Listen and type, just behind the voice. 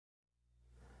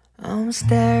I'm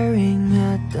staring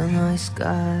at the night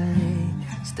sky,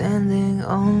 standing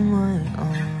on my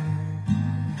own.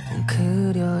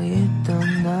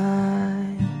 그려있던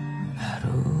날 하루,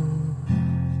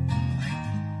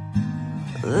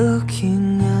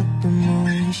 looking at the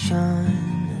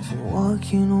moonshine as I'm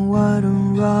walking a wide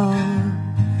road.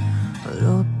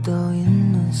 홀로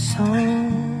떠있는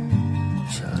섬처럼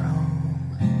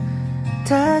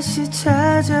다시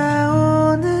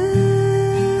찾아오는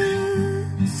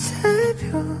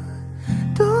새벽,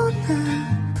 또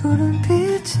난 푸른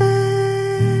빛에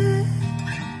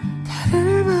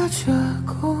달을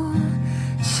마주하고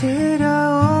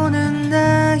시려오는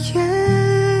나의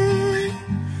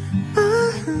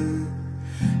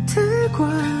마음들과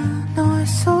너의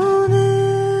손을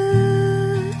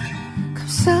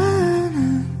감싸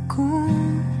안고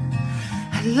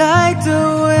I like the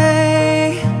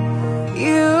way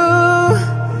you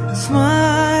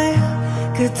smile.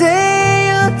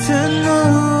 그대였던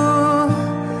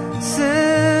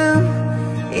웃음이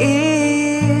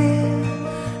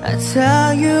I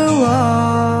tell you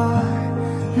all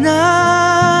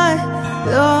night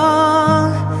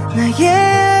long. 나의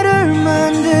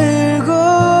만들고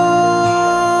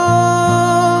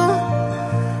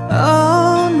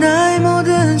나의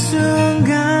모든 순간들이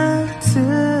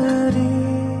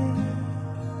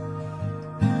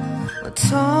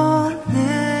더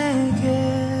내게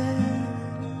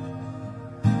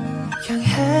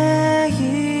향해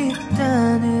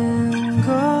있다는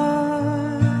걸.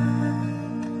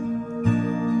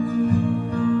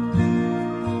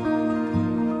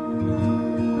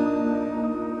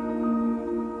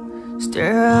 Still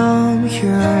I'm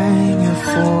hearing your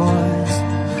voice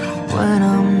when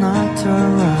I'm not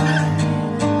around.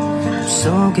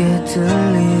 속에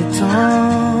들리던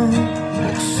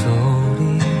목소리.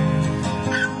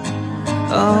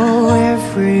 Oh,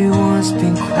 everyone's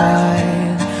been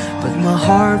quiet, but my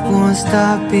heart won't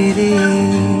stop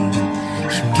beating.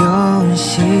 힘겨운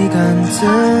시간들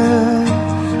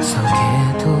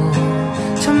속에도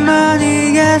참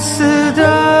많이 애쓰던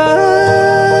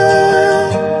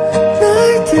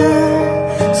날들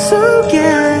속에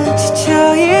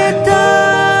지쳐있던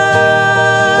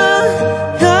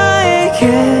나에게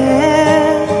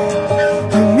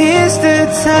I miss the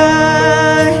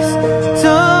times.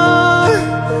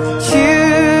 Don't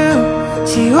you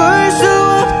지울 수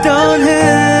없던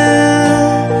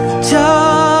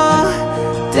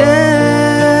흔적들.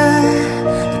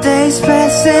 The days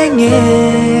passing in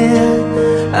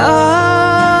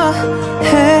a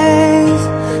haze.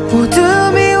 모두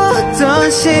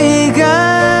미웠던 시간.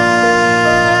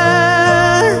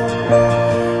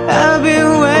 I've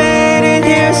been waiting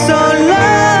here so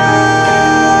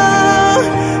long.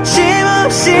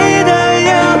 쉼없이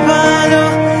달려봐도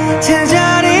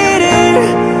제자리를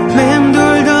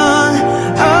맴돌던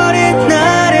어린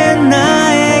날의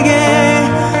나에게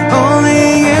Only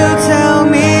you tell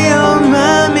me all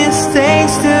my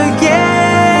mistakes to get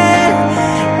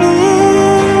it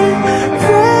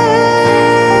right.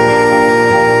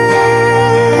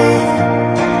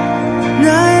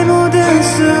 나의 모든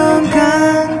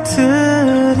순간들이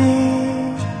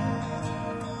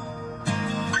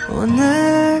오늘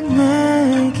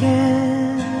내게